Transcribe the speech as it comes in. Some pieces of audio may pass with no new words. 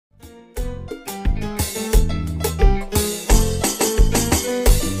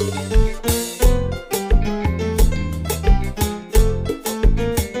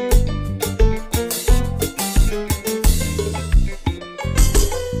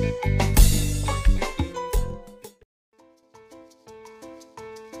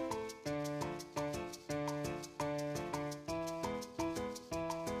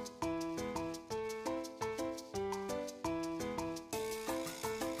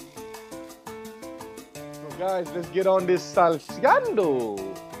Guys, let's get on this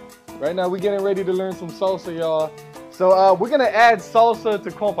salseando. Right now, we're getting ready to learn some salsa, y'all. So we're gonna add salsa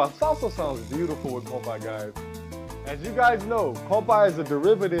to kompa. Salsa sounds beautiful with kompa, guys. As you guys know, kompa is a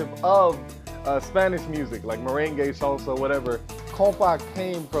derivative of Spanish music, like merengue, salsa, whatever. Kompa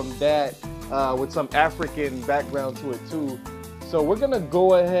came from that with some African background to it too. So we're gonna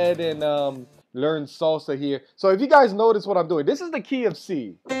go ahead and learn salsa here. So if you guys notice what I'm doing, this is the key of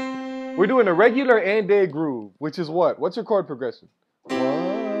C. We're doing a regular and dead groove, which is what? What's your chord progression?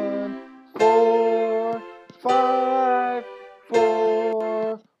 1, 4, 5,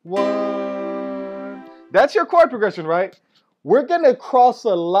 4, 1. That's your chord progression, right? We're gonna cross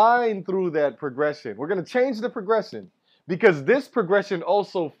a line through that progression. We're gonna change the progression because this progression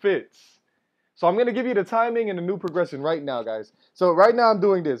also fits. So I'm gonna give you the timing and the new progression right now, guys. So right now I'm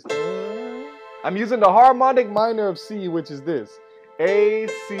doing this. I'm using the harmonic minor of C, which is this. A,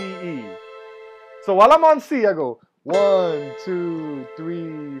 C, E. So while I'm on C, I go 1, 2,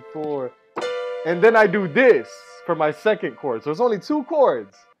 3, 4. And then I do this for my second chord. So it's only 2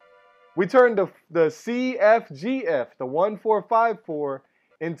 chords. We turn the C, F, G, F, the 1, 4, 5, 4,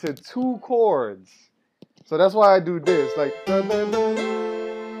 into 2 chords. So that's why I do this, like dun, dun, dun,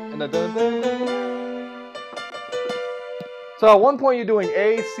 and a dun, dun, dun. So at one point you're doing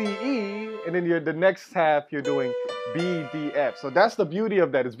A, C, E, and then the next half you're doing B, D, F. So that's the beauty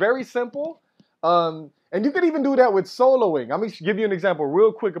of that. It's very simple. And you can even do that with soloing. I'm going to give you an example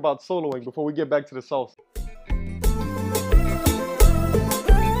real quick about soloing before we get back to the salsa.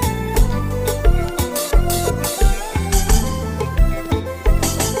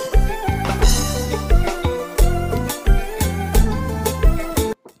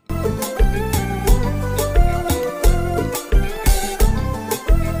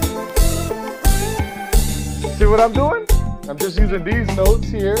 See what I'm doing? I'm just using these notes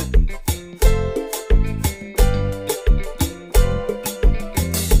here.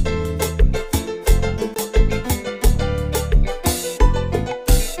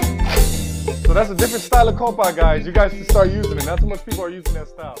 So that's a different style of kompa, guys. You guys should start using it. Not too much people are using that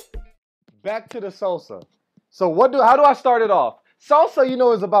style. Back to the salsa. So how do I start it off? Salsa, you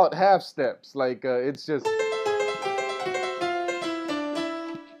know, is about half steps. Like it's just.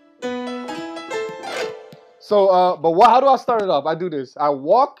 So, how do I start it off? I do this. I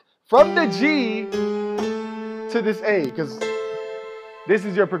walk from the G to this A, because this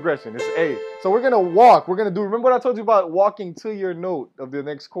is your progression. It's A. So we're going to walk. We're going to do, remember what I told you about walking to your note of the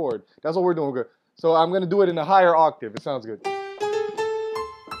next chord? That's what we're doing. Good. So I'm going to do it in a higher octave. It sounds good.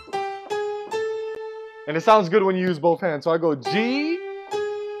 And it sounds good when you use both hands. So I go G,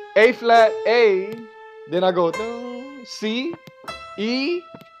 A flat, A. Then I go C, E,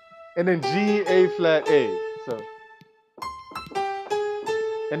 and then G, A flat, A. So,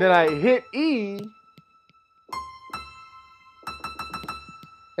 and then I hit E,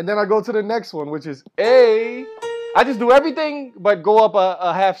 and then I go to the next one, which is A. I just do everything but go up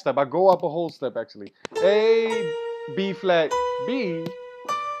a half step. I go up a whole step, actually. A, B flat, B.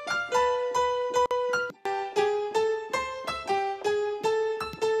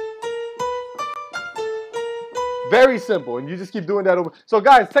 Very simple, and you just keep doing that over. So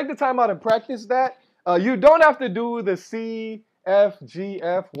guys, take the time out and practice that. You don't have to do the C, F, G,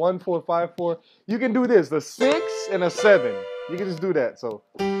 F, 1, 4, 5, 4. You can do this, the 6 and a 7. You can just do that, so.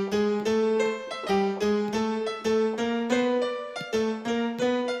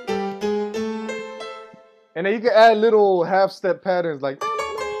 And then you can add little half-step patterns like.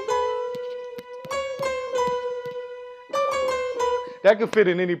 That could fit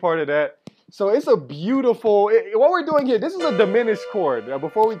in any part of that. So it's a beautiful, what we're doing here, this is a diminished chord.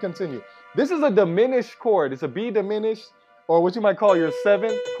 Before we continue, this is a diminished chord. It's a B diminished, or what you might call your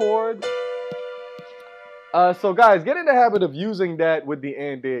 7th chord. So guys, get in the habit of using that with the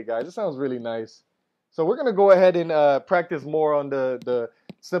and did, guys. It sounds really nice. So we're gonna go ahead and practice more on the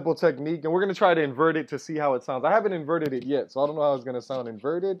simple technique, and we're gonna try to invert it to see how it sounds. I haven't inverted it yet, so I don't know how it's gonna sound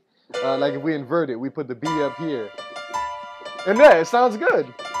inverted. Like if we invert it, we put the B up here. And yeah, it sounds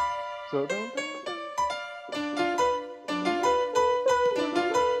good. So,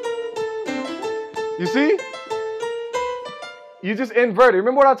 you see? You just invert it.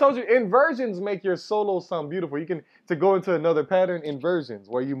 Remember what I told you? Inversions make your solo sound beautiful. You can, to go into another pattern, inversions,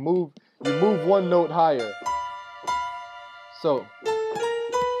 where you move one note higher. So.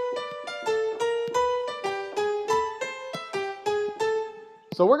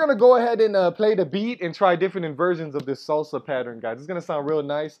 So we're gonna go ahead and play the beat and try different inversions of this salsa pattern, guys. It's gonna sound real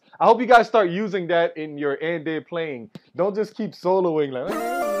nice. I hope you guys start using that in your day playing. Don't just keep soloing like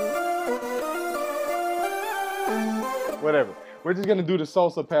whatever. We're just gonna do the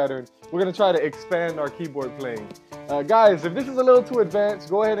salsa pattern. We're gonna try to expand our keyboard playing. Guys, if this is a little too advanced,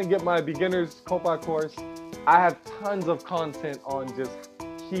 go ahead and get my beginner's Kompa course. I have tons of content on just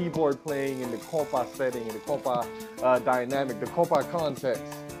keyboard playing in the Kompa setting, in the Kompa dynamic, the Kompa context.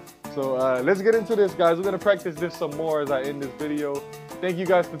 So let's get into this, guys. We're gonna practice this some more as I end this video. Thank you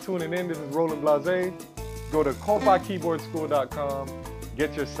guys for tuning in. This is Roland Blazay. Go to kompakeyboardschool.com.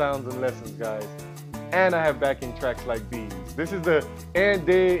 Get your sounds and lessons, guys. And I have backing tracks like these. This is the and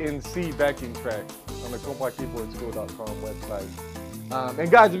day in C backing track on the kompakeyboardschool.com website.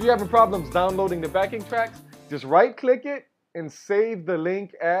 And guys, if you're having problems downloading the backing tracks, just right-click it and save the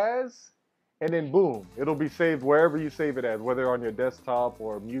link as, and then boom, it'll be saved wherever you save it as, whether on your desktop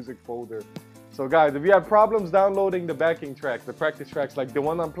or music folder. So guys, if you have problems downloading the backing tracks, the practice tracks like the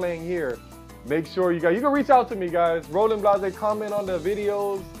one I'm playing here, make sure you can reach out to me, guys. Roland Blazay, comment on the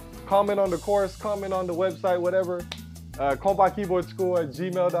videos, comment on the course, comment on the website, whatever.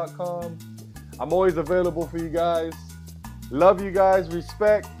 kompakeyboardschool@gmail.com. I'm always available for you guys. Love you guys,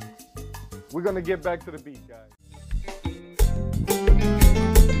 respect. We're gonna get back to the beat, guys.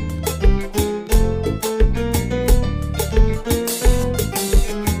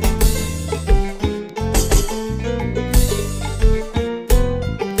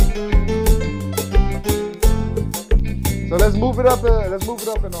 So let's move it up an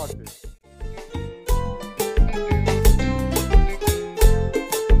octave.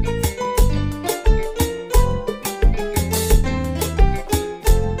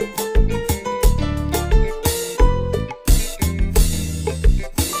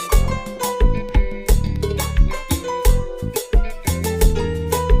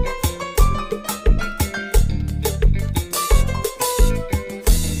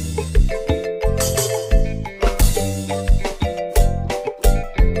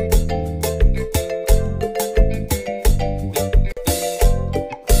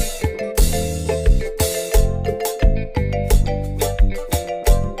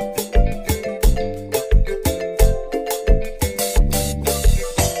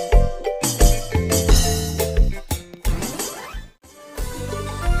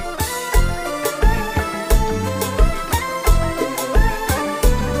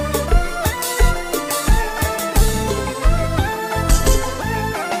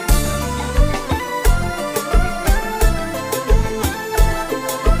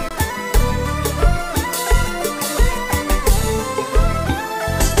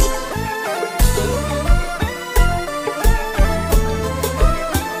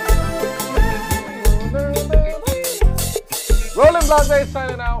 Roland Blazay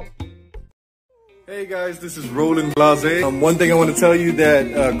signing out. Hey guys, this is Roland Blazay. One thing I want to tell you that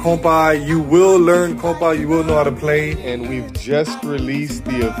Kompa, you will learn Kompa, you will know how to play, and we've just released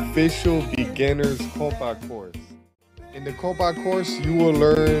the official beginner's Kompa course. In the Kompa course, you will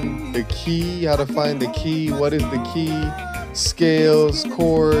learn the key, how to find the key, what is the key, scales,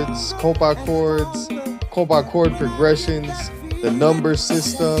 chords, Kompa chord progressions, the number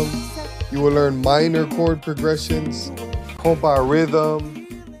system. You will learn minor chord progressions, Kompa rhythm.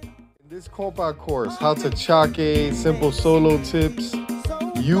 In this Kompa course, how to chaque, simple solo tips,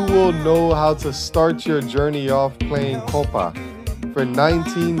 you will know how to start your journey off playing Kompa. For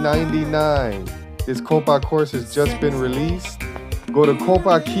 $19.99, this Kompa course has just been released. Go to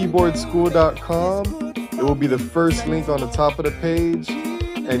kompakeyboardschool.com. It will be the first link on the top of the page,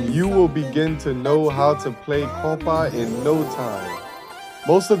 and you will begin to know how to play Kompa in no time.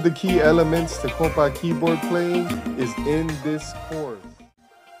 Most of the key elements to Kompa keyboard playing is in this course.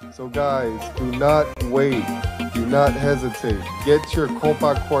 So guys, do not wait, do not hesitate. Get your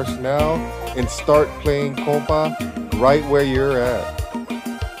Kompa course now and start playing Kompa right where you're at.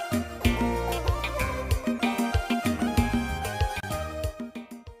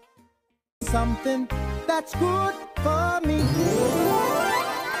 Something that's good for me.